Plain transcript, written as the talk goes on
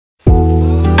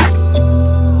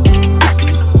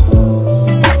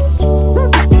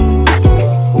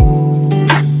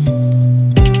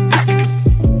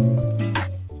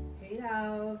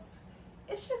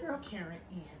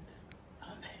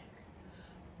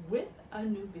with a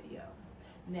new video.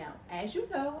 Now, as you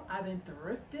know, I've been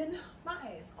thrifting my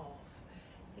ass off,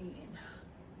 and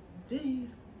these,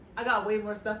 I got way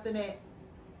more stuff than that,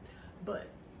 but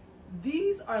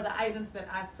these are the items that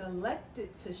I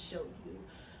selected to show you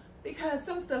because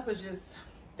some stuff are just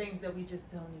things that we just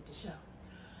don't need to show.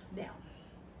 Now,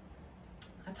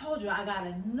 I told you I got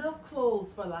enough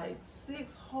clothes for like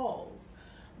 6 hauls,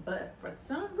 but for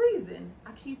some reason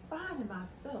I keep finding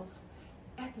myself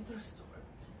at the thrift store,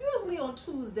 usually on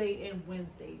Tuesday and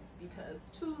Wednesdays, because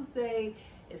Tuesday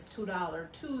is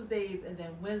 $2 Tuesdays and then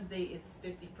Wednesday is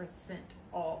 50%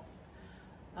 off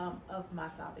of my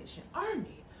Salvation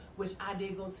Army, which I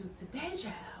did go to today,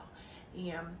 child.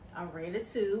 And I ran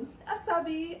into a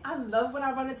subby. I love when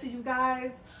I run into you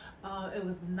guys. It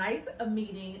was nice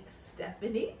meeting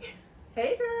Stephanie.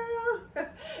 Hey girl.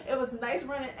 It was nice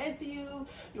running into you.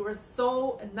 You were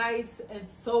so nice and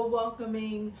so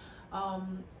welcoming.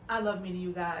 I love meeting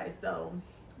you guys. So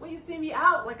when you see me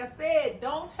out, like I said,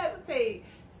 don't hesitate.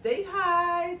 Say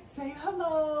hi, say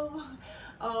hello.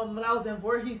 When I was in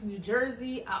Voorhees, New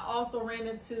Jersey, I also ran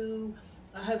into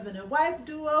a husband and wife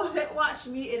duo that watched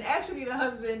me, and actually the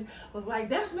husband was like,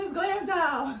 "That's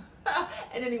Msglamdoll."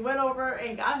 And then he went over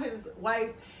and got his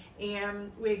wife, and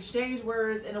we exchanged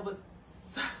words, and it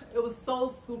was so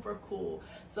super cool.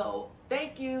 So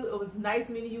thank you. It was nice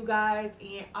meeting you guys,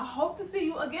 and I hope to see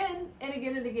you again and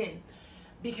again and again,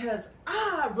 because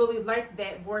I really like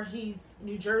that Voorhees,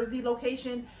 New Jersey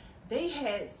location. They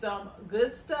had some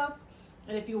good stuff.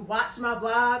 And if you watched my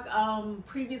vlog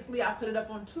previously, I put it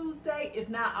up on Tuesday. If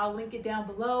not, I'll link it down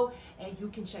below and you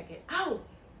can check it out.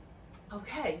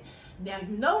 Okay, now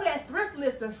you know that thrift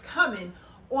list is coming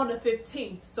on the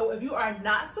 15th. So if you are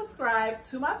not subscribed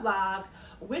to my blog,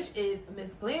 which is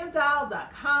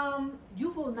Msglamdoll.com, you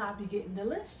will not be getting the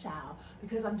list, child,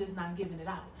 because I'm just not giving it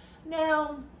out.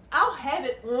 Now, I'll have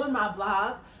it on my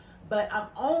blog, but I'm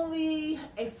only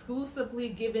exclusively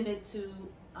giving it to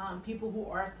people who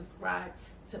are subscribed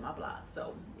to my blog.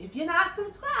 So if you're not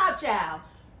subscribed, child,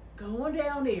 go on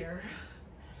down there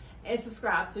and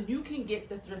subscribe so you can get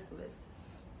the thrift list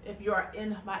if you are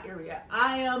in my area.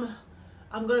 I'm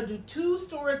going to do 2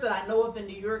 stores that I know of in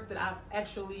New York that I've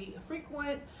actually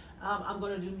frequent. I'm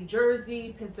going to do New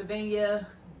Jersey, Pennsylvania,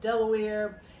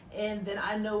 Delaware, and then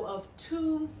I know of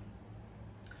 2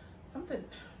 something,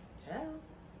 child.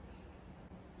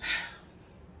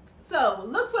 So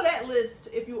look for that list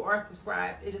if you are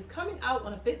subscribed. It is coming out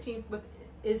on the 15th, which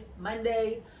is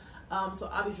Monday. So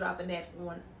I'll be dropping that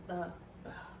on the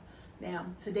now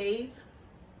today's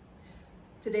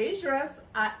dress.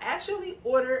 I actually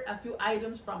ordered a few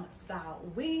items from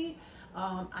Stylewe.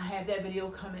 I have that video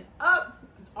coming up.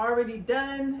 It's already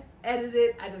done,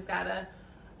 edited. I just gotta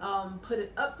put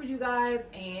it up for you guys,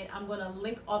 and I'm gonna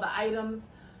link all the items.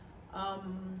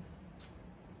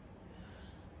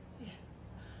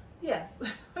 Yes,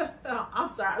 I'm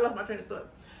sorry, I lost my train of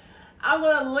thought. I'm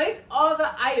gonna link all the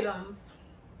items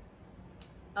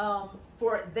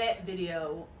for that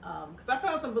video because I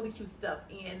found some really cute stuff,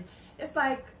 and it's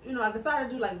like, you know, I decided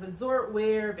to do like resort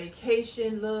wear,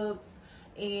 vacation looks,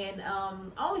 and I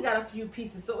only got a few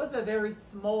pieces, so it's a very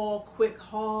small, quick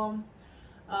haul.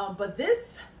 But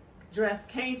this dress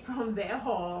came from that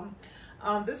haul.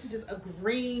 This is just a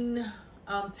green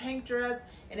tank dress,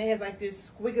 and it has like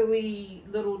this squiggly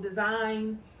little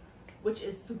design, which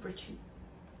is super cute.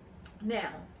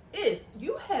 Now, if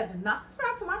you have not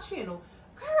subscribed to my channel,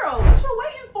 girl, what you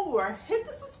waiting for? Hit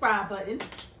the subscribe button.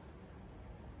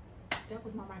 That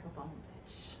was my microphone,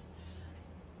 bitch.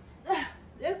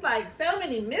 It's like so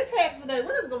many mishaps today.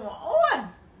 What is going on?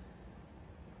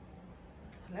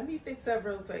 Let me fix that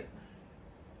real quick.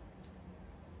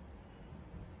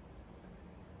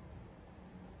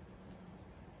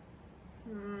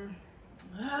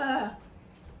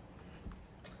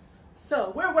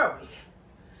 So where were we?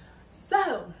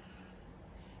 So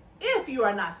if you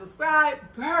are not subscribed,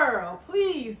 girl,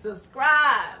 please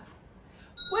subscribe.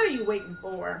 What are you waiting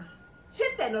for?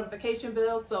 Hit that notification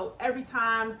bell so every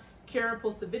time Karen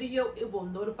posts a video, it will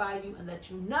notify you and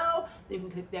let you know. Then you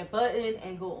can click that button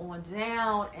and go on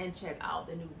down and check out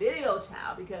the new video,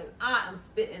 child, because I am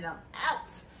spitting them out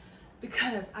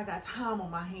because I got time on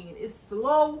my hand. It's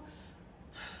slow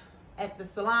at the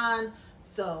salon,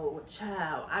 so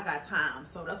child, I got time.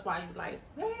 So that's why you like,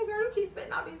 hey girl, you keep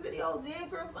spitting out these videos. Yeah,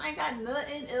 girl, I ain't got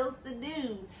nothing else to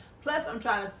do. Plus, I'm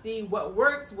trying to see what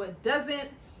works, what doesn't,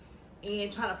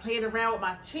 and trying to play it around with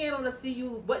my channel to see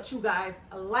what you guys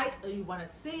like or you want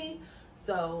to see.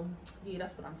 So yeah,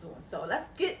 that's what I'm doing. So let's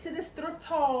get to this thrift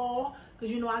haul,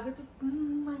 because you know I get this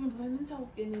rambling and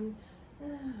talking.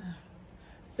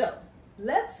 So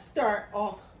let's start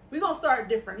off we're gonna start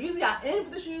different. Usually I end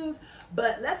with the shoes,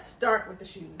 but let's start with the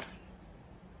shoes.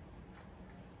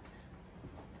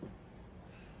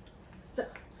 So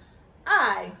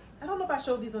I don't know if I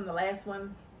showed these on the last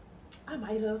one. I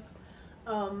might have,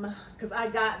 because I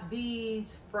got these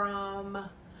from,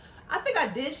 I think I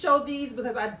did show these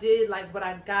because I did like what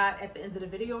I got at the end of the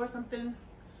video or something.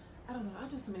 I don't know, I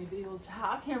do so many videos,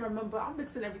 I can't remember. I'm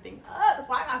mixing everything up, that's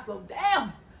why I gotta slow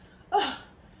down.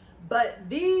 But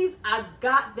these, I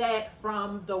got that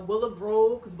from the Willow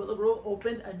Grove, because Willow Grove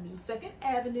opened a new 2nd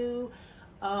Avenue.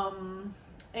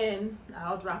 And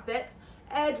I'll drop that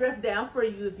address down for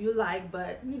you if you like,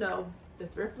 but you know, the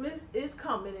thrift list is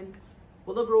coming and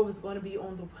Willow Grove is going to be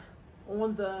on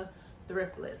the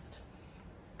thrift list.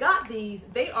 Got these,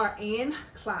 they are Anne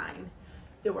Klein.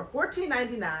 They were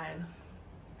 $14.99.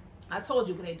 I told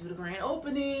you when they do the grand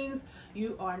openings,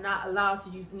 you are not allowed to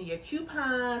use any of your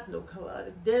coupons, no color of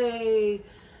the day,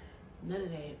 none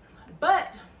of that.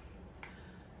 But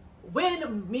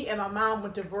when me and my mom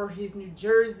went to Voorhees, New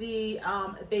Jersey,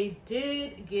 they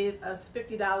did give us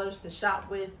 $50 to shop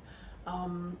with,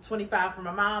 25 for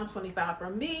my mom, 25 for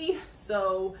me.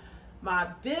 So my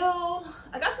bill,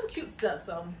 I got some cute stuff,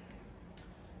 so,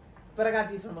 but I got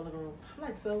these from Willow Grove. I'm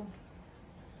like, so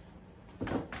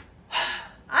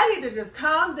I need to just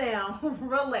calm down,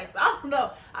 relax. I don't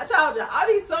know. I told y'all, I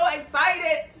be so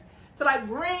excited to like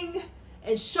bring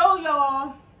and show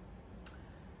y'all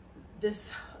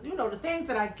this, you know, the things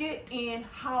that I get and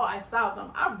how I style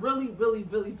them. I really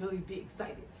be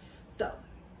excited. So,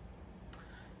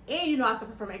 and you know, I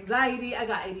suffer from anxiety. I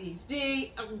got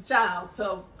ADHD, I'm a child,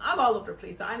 so I'm all over the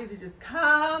place. So I need to just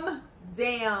calm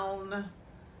down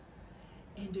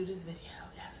and do this video.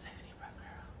 Yes, take a deep breath,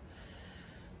 girl.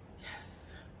 Yes.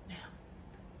 Now,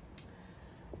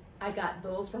 I got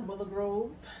those from Willow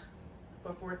Grove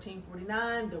for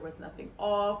 $14.49. There was nothing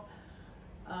off.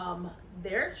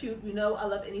 They're cute, you know, I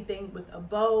love anything with a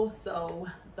bow, so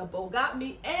the bow got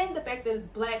me, and the fact that it's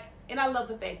black, and I love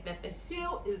the fact that the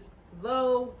heel is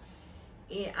low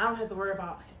and I don't have to worry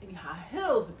about any high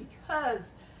heels, because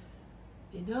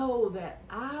you know that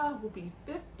I will be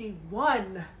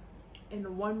 51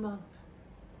 in 1 month.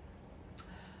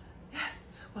 Yes,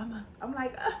 1 month. I'm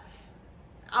like,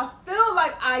 I feel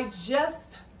like I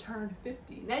just turned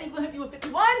 50. Now you're gonna hit me with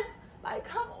 51? Like,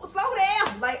 come on, slow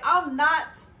down. Like, I'm not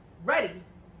ready.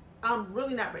 I'm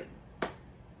really not ready.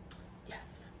 Yes.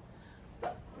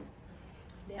 So,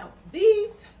 now these,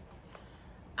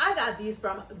 I got these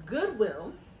from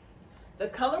Goodwill. The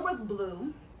color was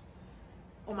blue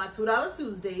on my $2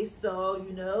 Tuesdays. So,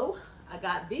 you know, I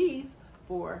got these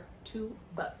for $2.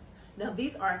 Now,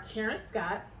 these are Karen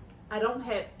Scott. I don't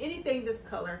have anything this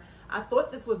color. I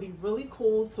thought this would be really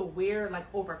cool to wear like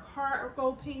over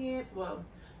cargo pants. Well,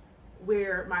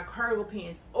 wear my cargo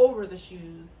pants over the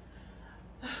shoes.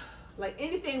 Like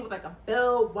anything with like a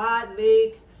bell, wide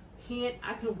leg pant,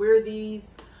 I can wear these.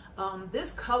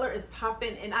 This color is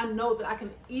popping, and I know that I can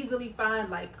easily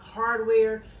find like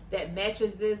hardware that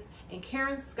matches this. And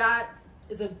Karen Scott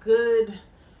is a good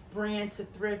brand to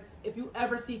thrift. If you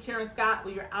ever see Karen Scott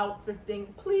when you're out thrifting,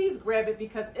 please grab it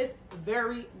because it's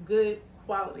very good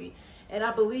quality. And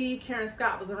I believe Karen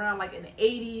Scott was around like in the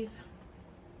 80s.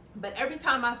 But every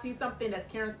time I see something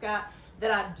that's Karen Scott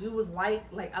that I do like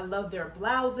I love their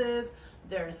blouses,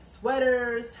 their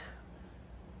sweaters.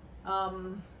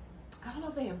 I don't know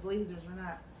if they have blazers or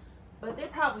not, but they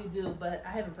probably do, but I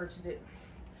haven't purchased it.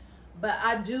 But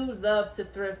I do love to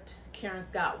thrift Karen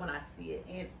Scott when I see it.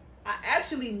 And I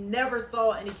actually never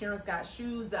saw any Karen Scott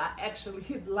shoes that I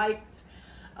actually liked,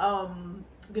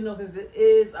 you know, because it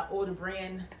is an older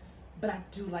brand, but I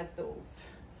do like those.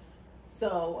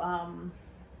 So,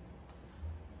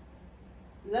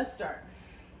 let's start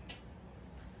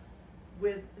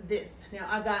with this. Now,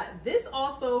 I got this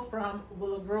also from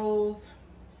Willow Grove.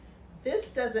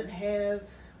 This doesn't have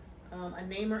a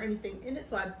name or anything in it,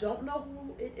 so I don't know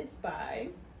who it is by.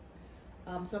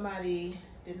 Somebody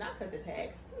did not cut the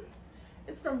tag.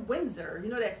 It's from Windsor.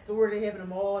 You know that store they have in the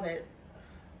mall that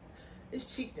is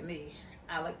cheap to me.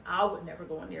 I would never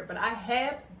go in there, but I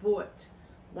have bought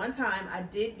one time. I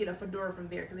did get a fedora from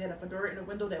there because they had a fedora in the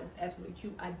window that was absolutely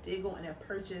cute. I did go in and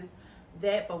purchase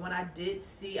that, but when I did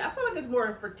see, I feel like it's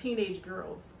more for teenage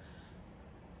girls,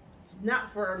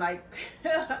 not for like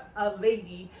a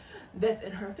lady that's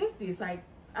in her 50s. Like,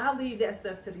 I'll leave that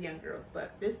stuff to the young girls,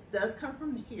 but this does come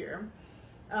from here.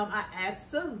 I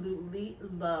absolutely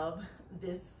love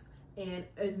this, and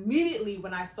immediately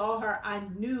when I saw her, I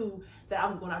knew that I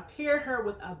was going to pair her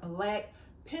with a black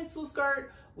pencil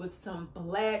skirt with some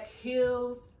black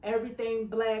heels, everything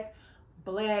black,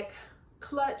 black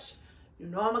clutch. You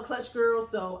know I'm a clutch girl,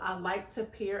 so I like to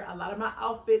pair a lot of my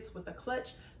outfits with a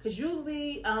clutch, because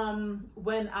usually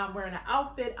when I'm wearing an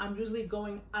outfit, I'm usually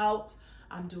going out,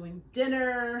 I'm doing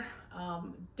dinner,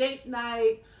 date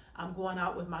night, I'm going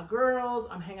out with my girls,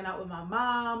 I'm hanging out with my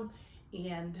mom,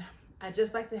 and I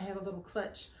just like to have a little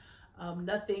clutch.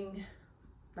 Nothing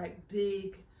like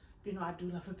big. You know, I do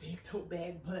love a big tote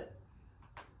bag, but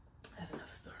that's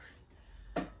another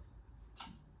story.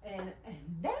 And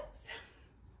next,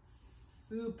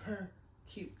 super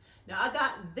cute. Now I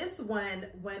got this one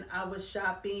when I was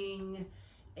shopping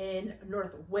in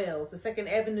North Wales, the 2nd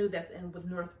Avenue that's in with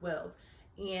North Wales.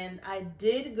 And I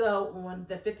did go on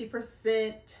the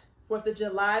 50% 4th of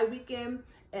July weekend,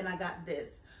 and I got this.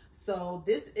 So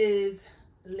this is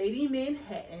Lady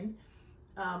Manhattan.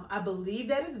 I believe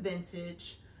that is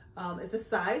vintage. It's a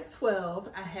size 12.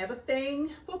 I have a thing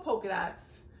for polka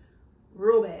dots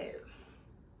real bad.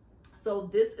 So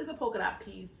this is a polka dot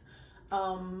piece.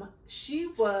 She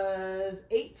was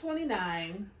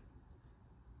 $8.29.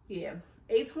 Yeah,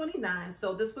 $8.29.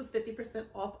 So this was 50%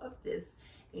 off of this.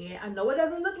 And I know it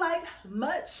doesn't look like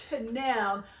much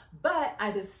now, but I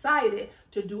decided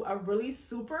to do a really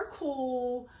super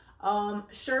cool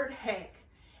shirt hack.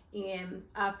 And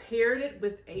I paired it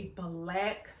with a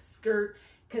black skirt,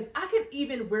 because I could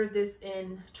even wear this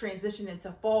in transition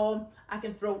into fall. I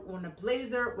can throw on a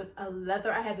blazer with a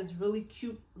leather. I have this really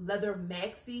cute leather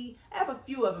maxi. I have a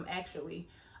few of them actually,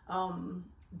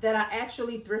 that I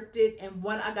actually thrifted, and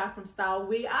one I got from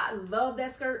Stylewe. I love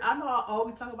that skirt. I know I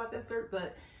always talk about that skirt,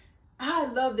 but I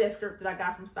love that skirt that I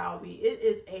got from Stylewe. It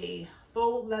is a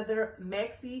faux leather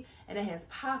maxi, and it has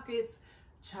pockets.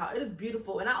 Child, it is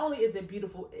beautiful. And not only is it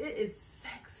beautiful, it is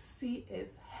sexy as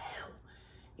hell.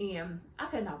 And I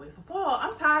cannot wait for fall.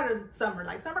 I'm tired of summer.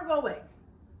 Like, summer, go away.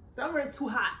 Summer is too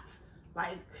hot.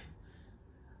 Like,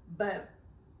 but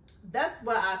that's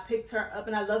why I picked her up,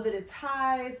 and I love that it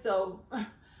ties. So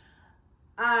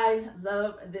I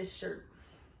love this shirt.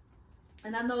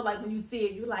 And I know, like, when you see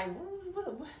it, you're like,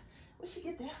 what she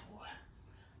get that for?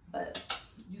 But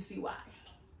you see why.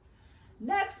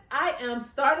 Next, I am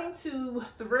starting to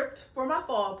thrift for my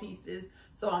fall pieces.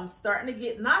 So I'm starting to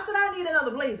get, not that I need another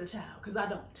blazer, child, because I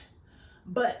don't.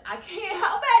 But I can't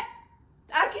help it.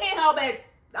 I can't help it.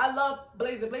 I love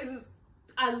blazers.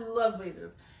 I love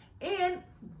blazers. And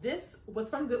this was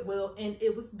from Goodwill, and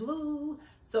it was blue.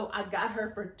 So I got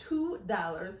her for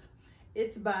 $2.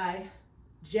 It's by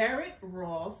Jared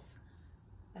Ross.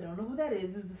 I don't know who that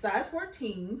is. It's a size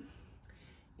 14.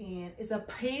 And it's a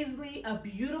paisley, a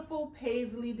beautiful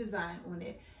paisley design on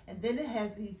it. And then it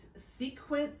has these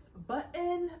sequins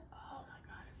button. Oh my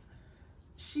gosh.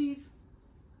 She's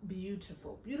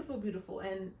beautiful, beautiful, beautiful.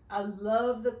 And I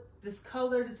love this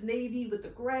color, this navy with the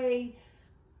gray.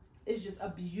 It's just a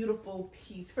beautiful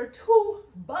piece for $2.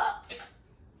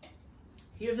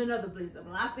 Here's another blazer.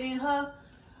 When I seen her,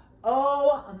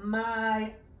 oh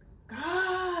my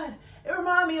God. It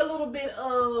reminded me a little bit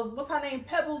of, what's her name,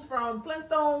 Pebbles from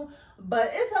Flintstone,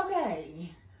 but it's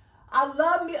okay. I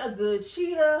love me a good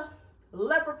cheetah,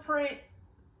 leopard print.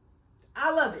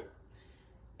 I love it.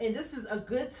 And this is a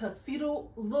good tuxedo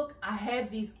look. I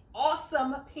have these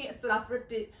awesome pants that I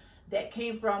thrifted that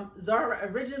came from Zara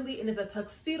originally, and it's a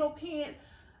tuxedo pant.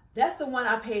 That's the one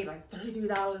I paid like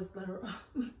 $33.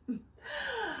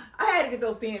 I had to get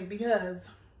those pants because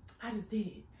I just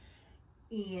did.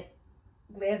 And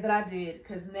glad that I did,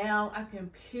 because now I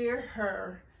can pair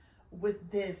her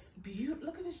with this beautiful,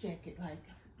 look at this jacket, like,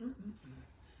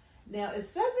 Now it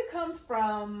says it comes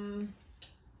from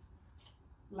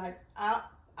like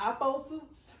Apple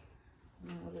Suits. I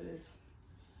don't know what it is.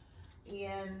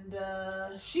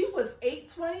 And she was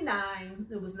 $8.29.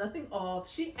 There was nothing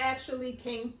off. She actually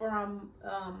came from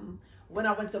when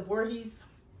I went to Voorhees,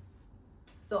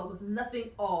 so it was nothing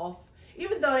off,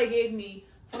 even though they gave me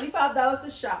 $25 to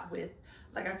shop with.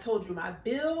 Like I told you, my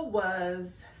bill was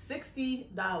 $60.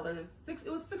 It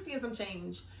was 60 and some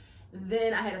change.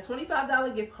 Then I had a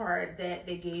 $25 gift card that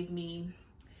they gave me,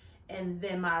 and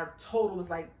then my total was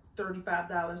like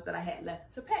 $35 that I had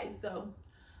left to pay. So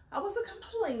I wasn't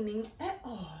complaining at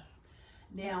all.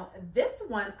 Now this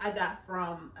one I got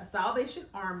from a Salvation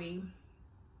Army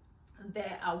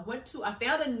that I went to. I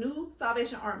found a new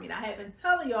Salvation Army, and I have been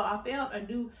telling y'all I found a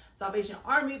new Salvation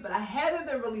Army, but I haven't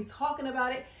been really talking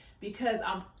about it because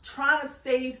I'm trying to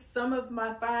save some of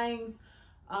my finds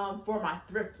for my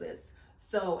thrift list.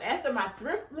 So after my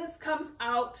thrift list comes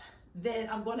out, then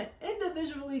I'm going to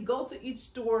individually go to each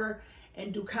store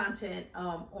and do content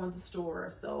on the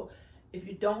store. So if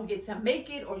you don't get to make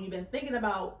it, or you've been thinking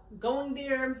about going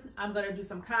there, I'm going to do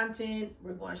some content.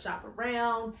 We're going to shop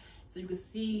around, so you can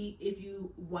see if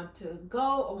you want to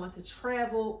go or want to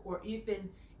travel, or even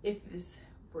if it's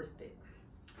worth it.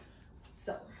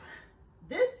 So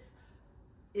this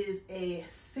is a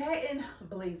satin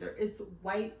blazer. It's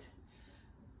white.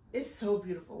 It's so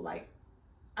beautiful. Like,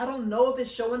 I don't know if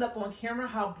it's showing up on camera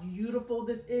how beautiful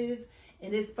this is,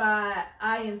 and it's by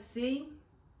INC,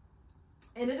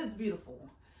 and it is beautiful.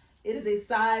 It is a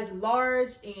size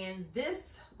large, and this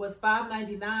was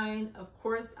 $5.99. Of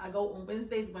course, I go on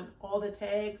Wednesdays when all the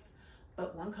tags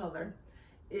but one color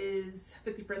is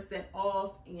 50%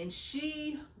 off, and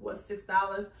she was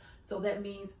 $6. So that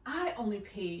means I only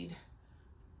paid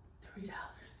 $3.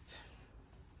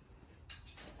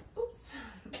 Oops.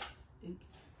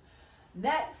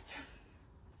 Next,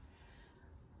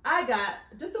 I got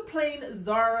just a plain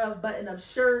Zara button-up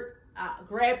shirt. I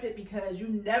grabbed it because you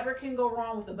never can go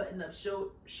wrong with a button-up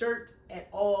shirt at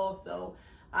all. So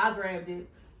I grabbed it,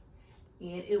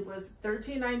 and it was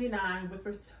 $13.99 with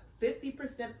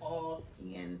 50% off.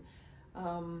 And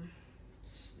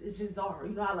it's just Zara.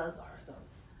 You know I love Zara. So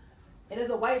it is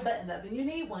a white button-up, and you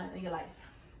need one in your life.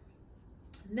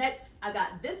 Next, I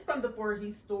got this from the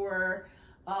 4He store.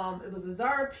 It was a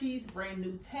Zara piece, brand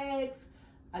new tags.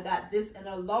 I got this in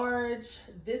a large.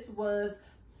 This was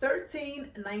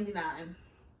 $13.99,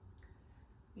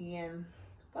 and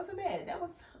wasn't bad. That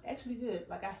was actually good.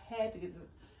 Like, I had to get this.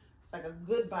 It's like a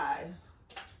good buy.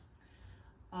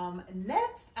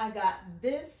 Next, I got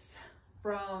this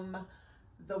from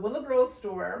the Willow Grove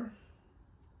store,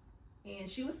 and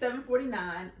she was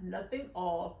 $7.49, nothing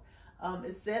off.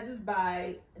 It says it's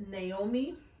by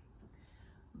Naomi,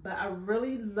 but I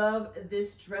really love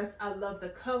this dress. I love the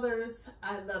colors.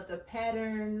 I love the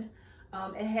pattern.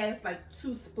 It has like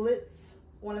 2 splits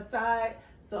on the side.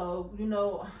 So, you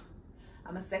know,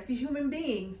 I'm a sexy human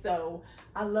being. So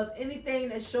I love anything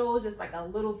that shows just like a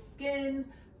little skin.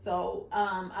 So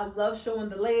I love showing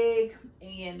the leg,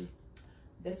 and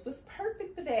this was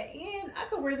perfect for that. And I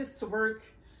could wear this to work.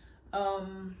 I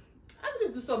could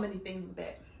just do so many things with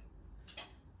that.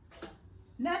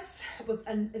 Next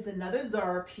is another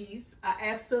Zara piece. I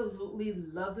absolutely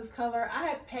love this color. I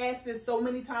had passed this so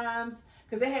many times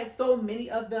because they had so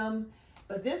many of them,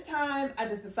 but this time I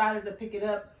just decided to pick it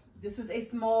up. This is a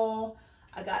small.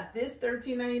 I got this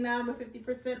 $13.99 with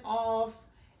 50% off,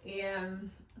 and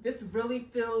this really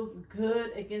feels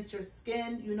good against your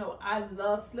skin. You know, I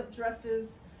love slip dresses,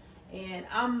 and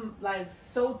I'm like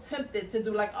so tempted to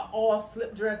do like an all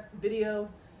slip dress video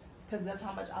because that's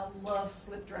how much I love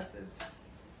slip dresses.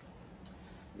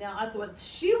 Now, I thought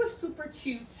she was super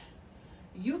cute.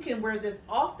 You can wear this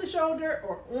off the shoulder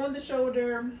or on the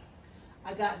shoulder.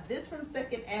 I got this from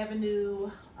 2nd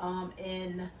Avenue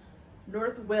in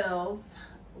North Wales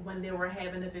when they were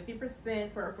having a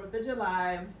 50% for 4th of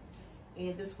July.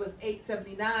 And this was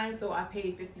 $8.79, so I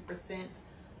paid 50%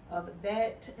 of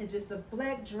that. And just a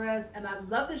black dress. And I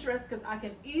love this dress because I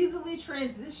can easily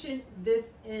transition this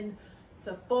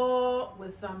into fall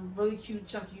with some really cute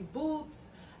chunky boots,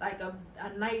 like a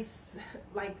nice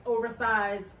like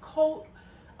oversized coat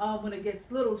when it gets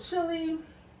a little chilly.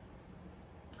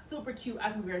 Super cute. I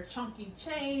can wear a chunky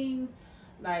chain.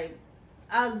 Like,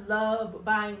 I love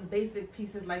buying basic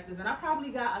pieces like this, and I probably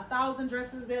got 1,000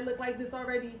 dresses that look like this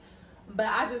already, but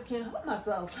I just can't help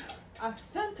myself. I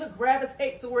tend to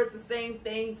gravitate towards the same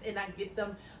things, and I get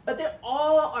them, but they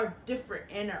all are different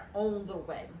in their own little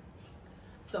way.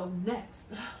 So next,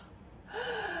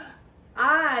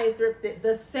 I thrifted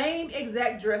the same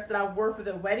exact dress that I wore for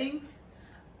the wedding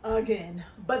again,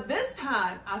 but this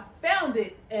time I found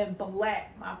it in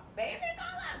black, my favorite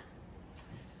color.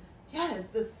 Yes,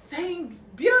 the same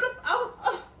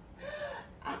beautiful.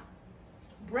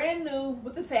 Brand new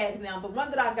with the tags. Now, the one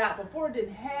that I got before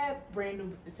didn't have brand new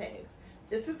with the tags.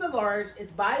 This is a large.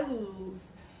 It's by Luz,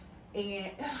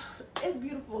 and it's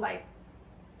beautiful. Like,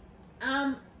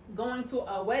 I'm going to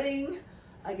a wedding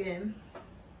again,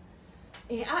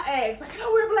 and I asked, like, can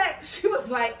I wear black? She was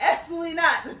like, absolutely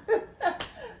not.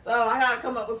 So I gotta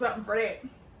come up with something for that.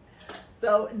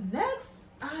 So next,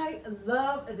 I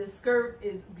love this skirt.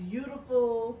 It's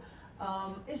beautiful.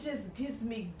 It just gives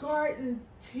me garden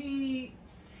tea,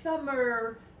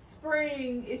 summer,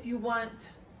 spring, if you want.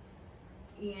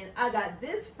 And I got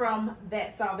this from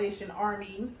that Salvation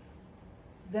Army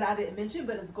that I didn't mention,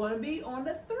 but it's going to be on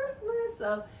the thrift list.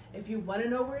 So if you want to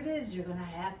know where it is, you're going to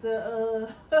have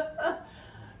to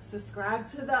subscribe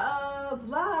to the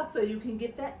blog so you can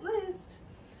get that list.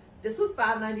 This was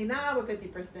 $5.99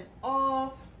 with 50%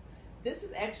 off. This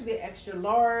is actually an extra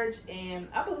large, and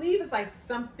I believe it's like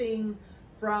something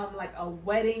from like a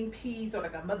wedding piece or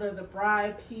like a mother of the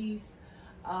bride piece,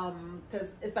 because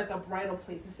it's like a bridal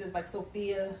place. It says like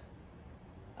Sophia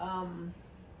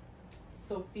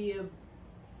Sophia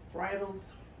Bridals.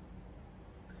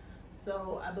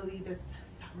 So I believe it's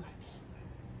something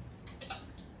like that.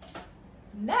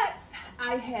 Next,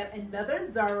 I have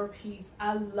another Zara piece.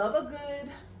 I love a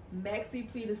good maxi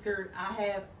pleated skirt. I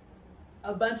have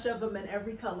a bunch of them in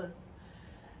every color.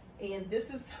 And this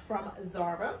is from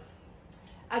Zara.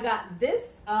 I got this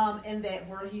in that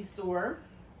Voorhees store.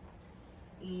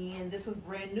 And this was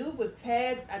brand new with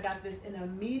tags. I got this in a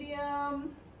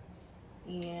medium.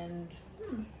 And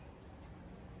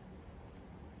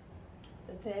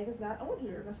the tag is not on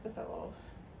here. It must have fell off.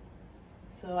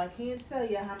 So I can't tell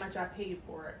you how much I paid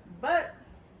for it. But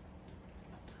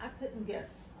I couldn't guess.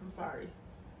 I'm sorry.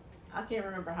 I can't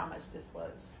remember how much this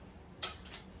was.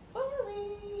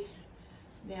 Sorry.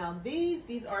 Now these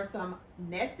are some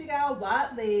Nasty Gal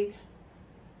wide leg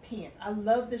pants. I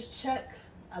love this check.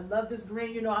 I love this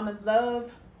green. You know, I'm in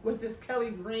love with this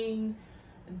Kelly green.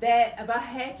 That if I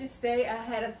had to say I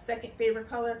had a second favorite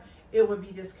color, it would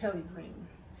be this Kelly green.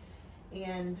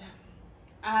 And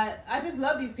I just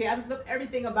love these pants. I just love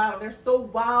everything about them. They're so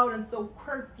wild and so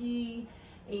quirky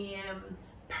and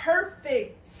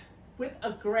perfect with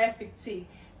a graphic tee.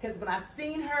 Because when I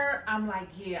seen her, I'm like,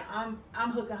 yeah, I'm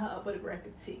hooking her up with a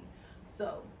graphic tee.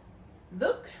 So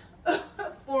look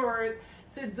forward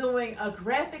to doing a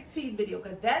graphic tee video,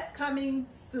 because that's coming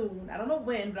soon. I don't know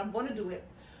when, but I'm going to do it.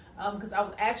 Because I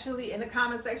was actually in the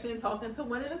comment section talking to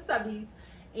one of the subbies,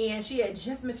 and she had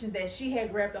just mentioned that she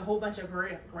had grabbed a whole bunch of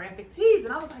graphic tees,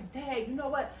 and I was like, dang, you know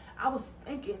what? I was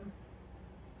thinking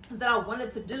that I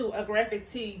wanted to do a graphic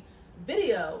tee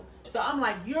video. So I'm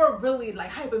like, you're really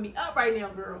like hyping me up right now,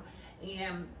 girl.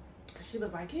 And she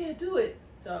was like, yeah, do it.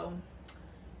 So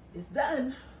it's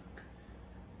done.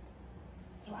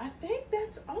 So I think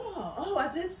that's all. Oh,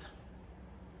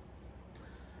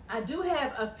 I do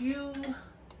have a few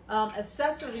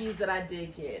accessories that I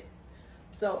did get.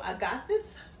 So I got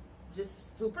this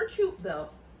just super cute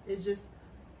belt. It's just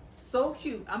so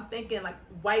cute. I'm thinking like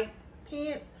white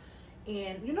pants.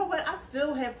 And you know what? I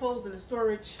still have clothes in the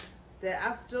storage that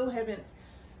I still haven't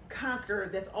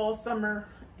conquered. That's all summer.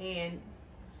 And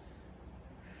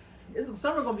this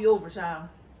summer gonna be over, child.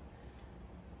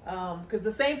 Because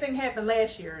the same thing happened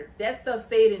last year. That stuff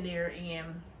stayed in there,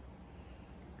 and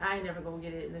I ain't never gonna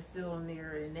get it, and it's still in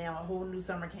there. And now a whole new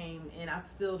summer came, and I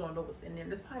still don't know what's in there.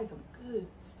 There's probably some good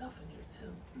stuff in there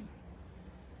too.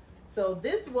 So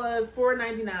this was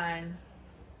 $4.99.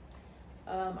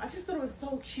 I just thought it was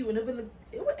so cute, and it would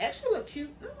actually look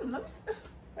cute. Let me see.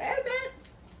 Add that.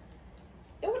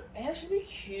 It would actually be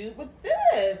cute with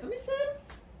this. Let me see.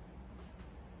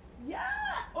 Yeah.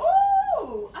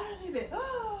 Oh, I don't even.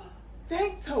 Oh,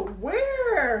 think to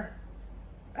wear.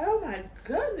 Oh my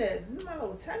goodness. My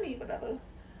little tummy, whatever.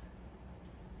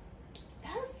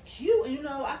 That's cute. And you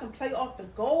know, I can play off the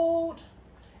gold.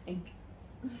 And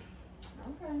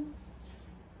okay.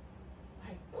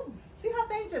 Like, ooh, see how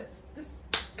things just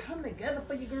come together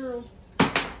for you, girl.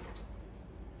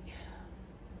 Yeah.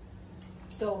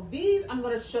 So these I'm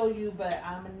gonna show you, but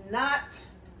I'm not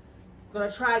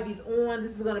gonna try these on.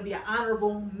 This is gonna be an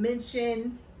honorable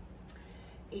mention.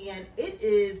 And it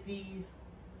is these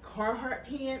Carhartt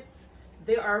pants.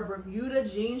 They are Bermuda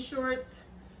jean shorts.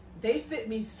 They fit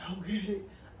me so good.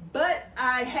 But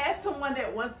I have someone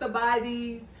that wants to buy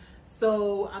these,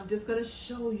 so I'm just gonna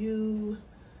show you,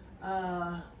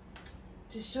 the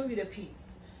piece.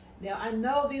 Now I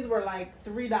know these were like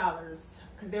 $3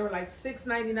 because they were like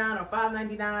 $6.99 or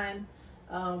 $5.99.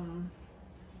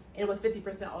 It was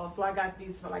 50% off, so I got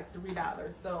these for like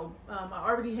 $3. So I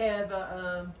already have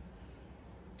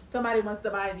somebody wants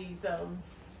to buy these, so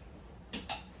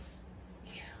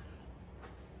yeah.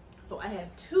 So I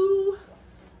have two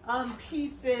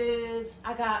pieces.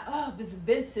 I got this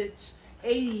vintage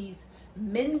 80s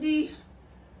Mindy.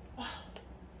 Oh,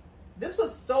 this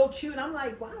was so cute. I'm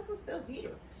like, why is it still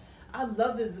here? I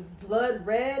love this blood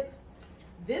red.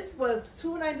 This was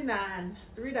 $2.99,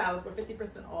 $3 for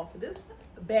 50% off. So this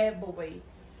bad boy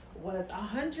was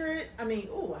 $100. I mean,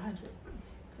 ooh, $100.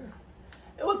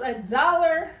 It was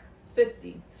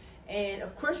 $1.50. And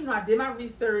of course, you know, I did my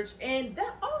research. And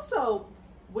that also,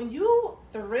 when you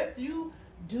thrift, you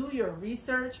do your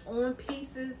research on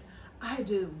pieces. I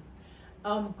do.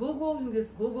 Google, you can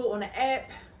just Google on the app.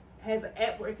 It has an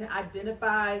app where it can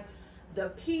identify the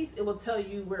piece. It will tell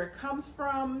you where it comes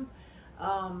from,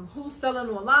 who's selling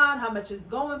online, how much it's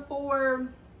going for.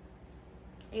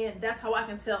 And that's how I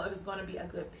can tell if it's going to be a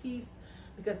good piece.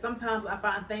 Because sometimes I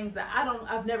find things that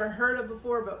I've never heard of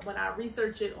before, but when I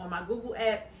research it on my Google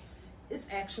app, it's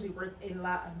actually worth a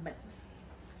lot of money.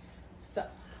 So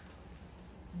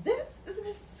this, isn't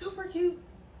it super cute?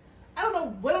 I don't know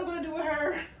what I'm gonna do with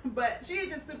her, but she is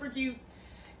just super cute.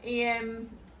 And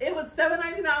it was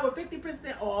 $7.99 with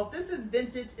 50% off. This is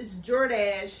vintage. It's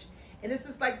Jordache, and it's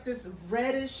just like this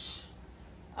reddish,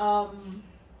 I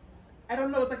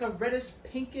don't know, it's like a reddish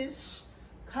pinkish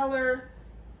color,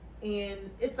 and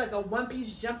it's like a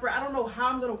one-piece jumper. I don't know how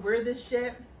I'm gonna wear this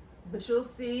yet, but you'll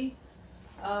see.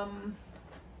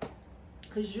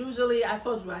 Because usually, I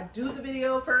told you, I do the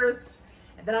video first,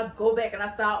 and then I'll go back and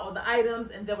I style all the items,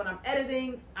 and then when I'm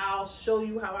editing, I'll show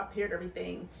you how I paired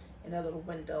everything in a little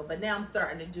window. But now I'm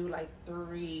starting to do like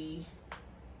three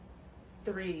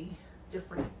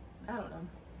different, I don't know,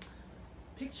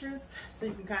 pictures, so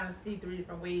you can kind of see 3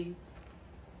 different ways.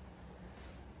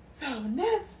 So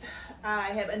next, I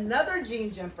have another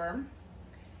jean jumper,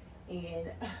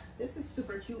 and this is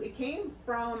super cute. It came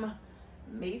from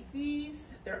Macy's.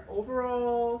 They're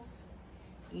overalls,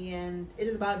 and it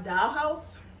is about Dollhouse,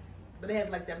 but it has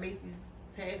like that Macy's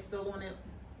tag still on it.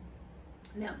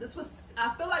 Now this was,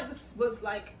 I feel like this was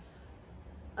like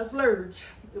a splurge.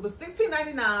 It was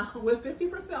 $16.99 with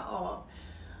 50% off,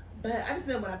 but I just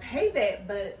didn't want to pay that.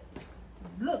 But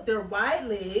look, they're wide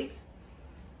leg,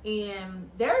 and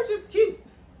they're just cute.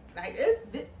 Like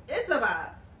it's a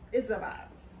vibe. It's a vibe.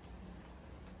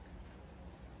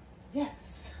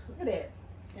 Yes, look at that.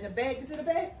 In a bag, you see the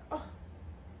bag? Oh.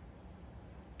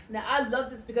 Now I love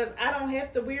this because I don't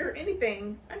have to wear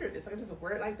anything under this. I can just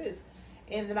wear it like this.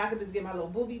 And then I can just get my little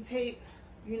booby tape,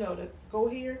 you know, to go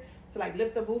here to like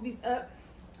lift the boobies up.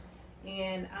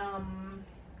 And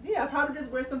yeah, I'll probably just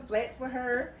wear some flats for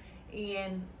her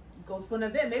and go to an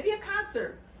event, maybe a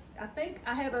concert. I think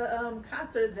I have a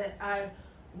concert that I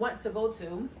want to go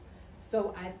to.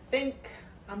 So I think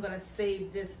I'm gonna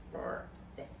save this for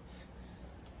that.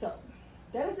 So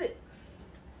that is it.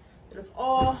 It is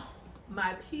all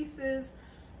my pieces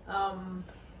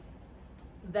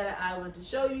that I want to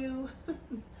show you.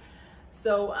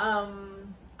 So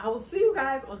I will see you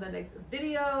guys on the next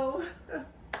video.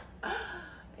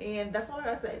 And that's all I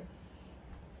gotta say.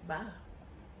 Bye.